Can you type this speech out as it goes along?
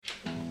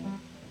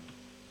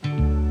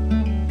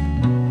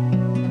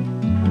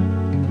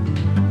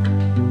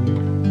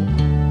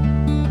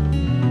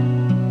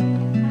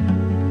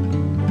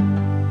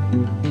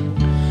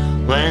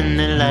when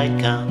the light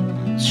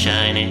comes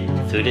shining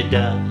through the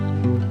dark,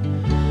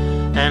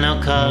 and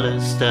our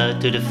colors start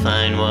to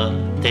define what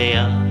they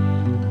are.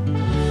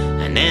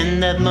 And in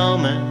that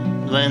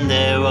moment when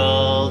they're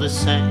all the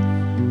same,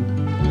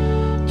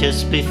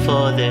 just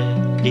before they're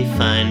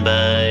defined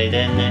by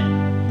their name,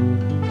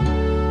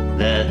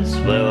 that's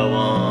where I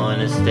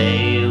wanna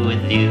stay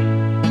with you.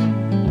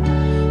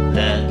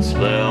 That's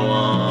where I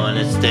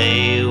wanna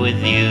stay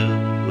with you.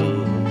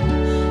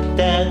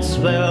 That's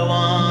where I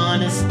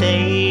wanna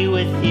stay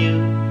with you.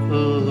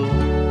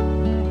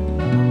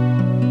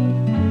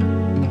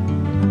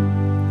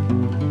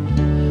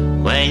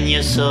 When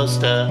your soul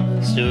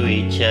starts to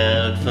reach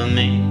out for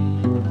me,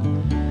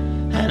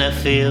 and I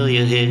feel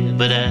you here,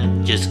 but I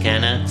just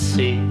cannot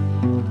see.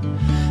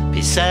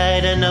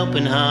 Beside an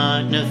open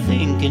heart,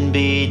 nothing can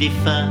be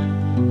defined,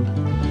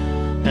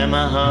 and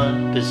my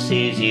heart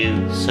perceives you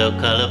so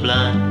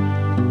colorblind.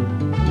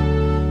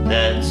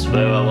 That's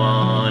where I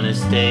wanna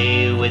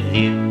stay with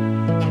you.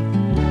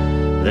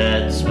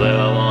 That's where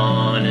I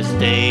wanna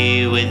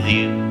stay with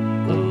you.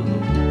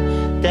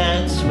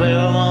 That's where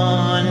I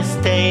wanna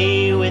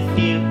stay with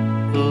you.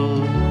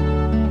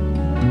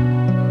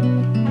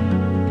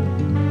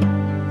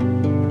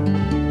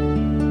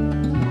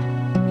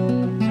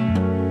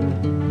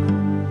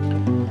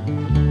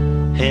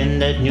 In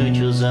that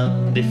neutral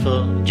zone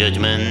before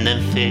judgment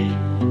and fear,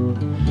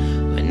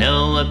 where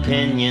no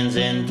opinions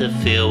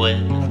interfere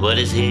with what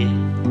is here,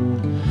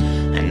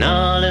 and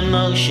all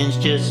emotions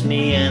just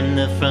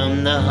meander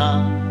from the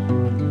heart.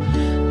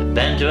 The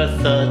banter of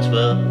thoughts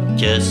will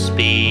just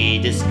be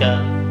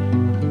discovered.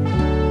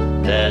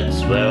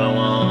 That's where I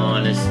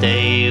wanna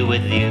stay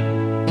with you.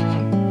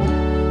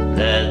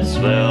 That's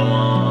where I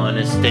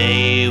wanna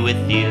stay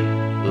with you.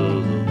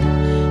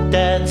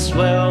 That's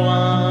where I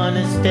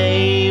wanna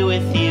stay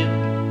with you.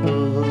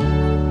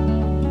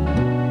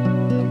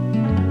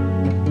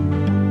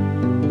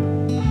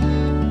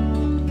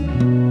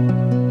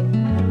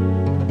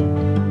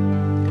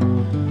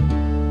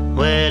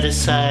 Where the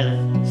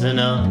silence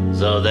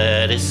knows all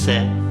that is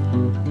said,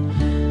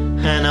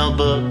 and all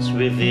books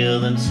reveal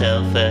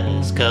themselves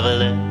as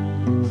coverless,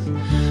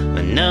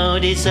 when no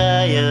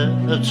desire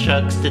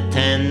obstructs the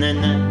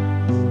tenderness.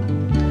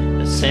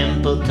 A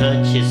simple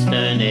touch is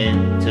turned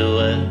into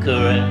a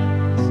caress.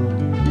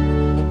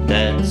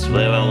 That's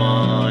where I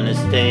wanna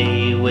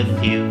stay with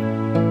you.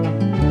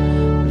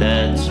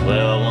 That's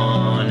where I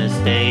wanna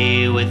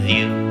stay with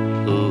you.